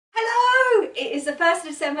It is the 1st of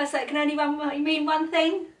December, so it can only mean one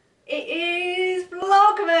thing. It is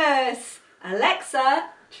Vlogmas!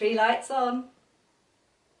 Alexa, tree lights on.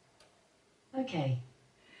 Okay.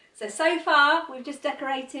 So far we've just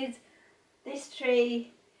decorated this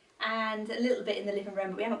tree and a little bit in the living room,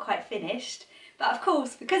 but we haven't quite finished. But of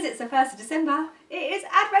course, because it's the 1st of December, it is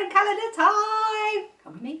Advent calendar time!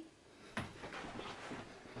 Come with me.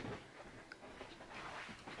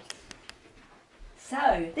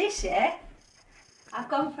 So this year, I've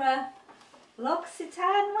gone for a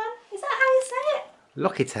L'Occitane one. Is that how you say it?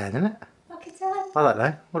 L'Occitane, isn't it? L'Occitane? I don't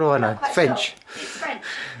know. What do I know? It's French. Sure. It's French.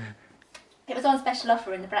 It was on special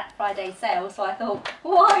offer in the Black Friday sale, so I thought,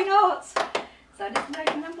 why not? So this is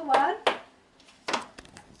open number 1.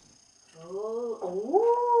 Oh,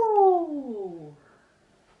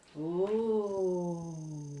 ooh, ooh.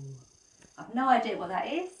 I've no idea what that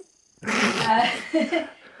is.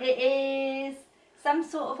 It is some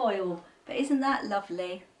sort of oil, but isn't that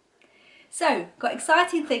lovely? So, got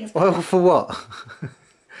exciting things. Oil for what?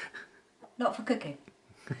 Not for cooking.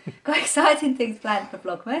 Got exciting things planned for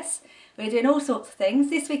Vlogmas. We're doing all sorts of things.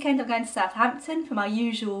 This weekend I'm going to Southampton for my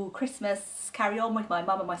usual Christmas carry-on with my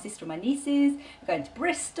mum and my sister and my nieces. We're going to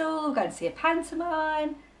Bristol, we're going to see a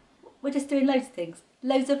pantomime. We're just doing loads of things.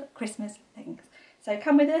 Loads of Christmas things. So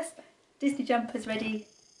come with us. Disney jumpers ready.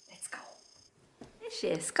 Let's go. This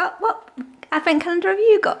year, Scott, what Advent calendar have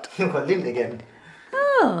you got? I've got lint again.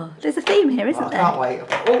 Oh, there's a theme here, isn't there? I can't wait.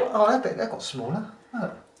 Oh, that got smaller.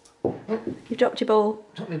 Look. Oh, You've dropped your ball.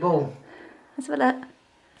 dropped my ball. Let's have a look.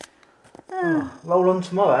 Oh, roll on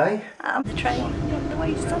tomorrow, eh? The train on the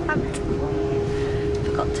way to Southampton.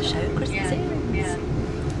 Forgot to show Christmas earrings. Yeah.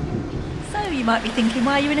 So you might be thinking,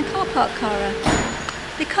 why are you in a car park, Cara?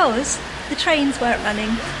 Because the trains weren't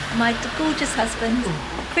running. My gorgeous husband,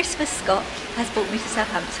 Christmas Scott, has brought me to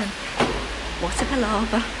Southampton. What a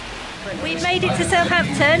palaver. We've made it to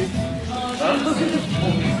Southampton.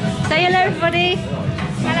 Say hello, everybody.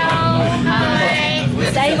 Hello. Hi.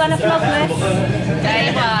 Day 1 of Vlogmas.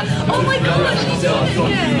 Day 1. Oh my gosh, you're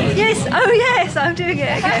doing it again. Yes, oh yes, I'm doing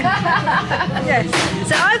it again. Yes.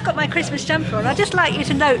 So I've got my Christmas jumper on. I'd just like you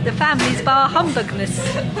to note the family's bar humbugness.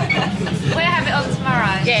 We'll have it on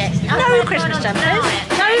tomorrow. Yes. No Christmas jumpers,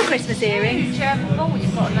 no Christmas earrings. Ball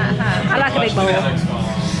you've got on that hat. I like a big bowl.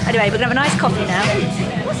 Anyway, we're going to have a nice coffee now.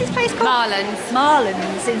 What's this place called? Marlins.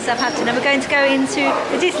 Marlins in Southampton, and we're going to go into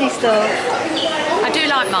the Disney store. I do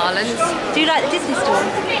like Marlins. Do you like the Disney store?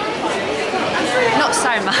 Not so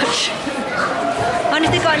much. I wonder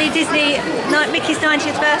if they've got any Disney, Mickey's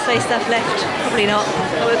 90th birthday stuff left. Probably not,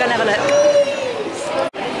 but we're going to have a look.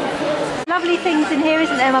 Lovely things in here,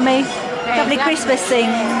 isn't there, Mummy? Lovely Christmas things.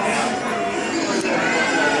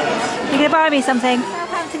 You're going to buy me something?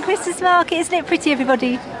 Southampton Christmas market, isn't it pretty,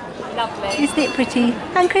 everybody? Lovely. Isn't it pretty?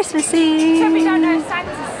 And Christmassy. So we don't know if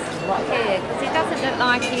Santa's here because it doesn't look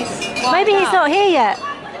like he's. Maybe he's not here yet.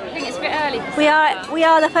 I think it's a bit early. We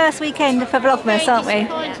are the first weekend for Vlogmas, aren't we?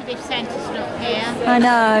 Disappointed if Santa's not here. I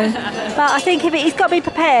know, but I think he's got to be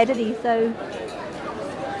prepared, hasn't he? So,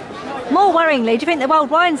 more worryingly, do you think the mulled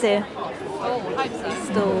wine's here? Oh, I hope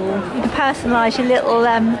so. Stall. You can personalise your little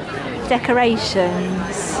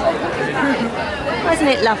decorations. Isn't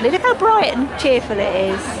it lovely? Look how bright and cheerful it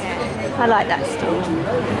is. I like that stall.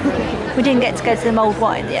 We didn't get to go to the mulled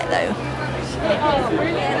wine yet, though.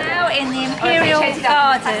 We're now in the Imperial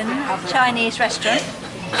Garden Chinese restaurant.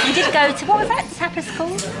 We did go to, what was that tapas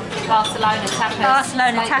called? Barcelona tapas.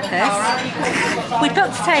 Barcelona tapas. We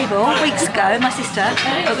booked a table weeks ago, my sister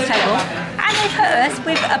booked a table, and they put us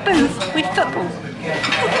with a booth with football.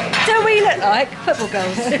 Do we look like football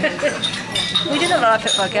girls? We do not look like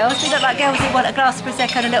football girls, we look like girls who want a glass of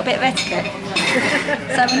Prosecco and a little bit of etiquette.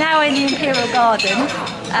 So we're now in the Imperial Garden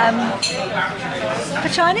for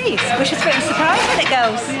Chinese, which is a bit of a surprise, isn't it,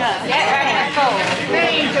 girls? Yeah,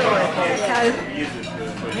 very good.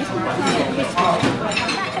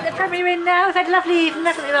 Back at the Premier Inn now. We've had a lovely evening,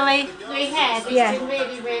 haven't we, Mummy? We have. It's Yeah. been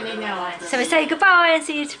really, really nice. So we say goodbye and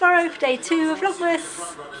see you tomorrow for day 2 of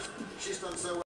Vlogmas.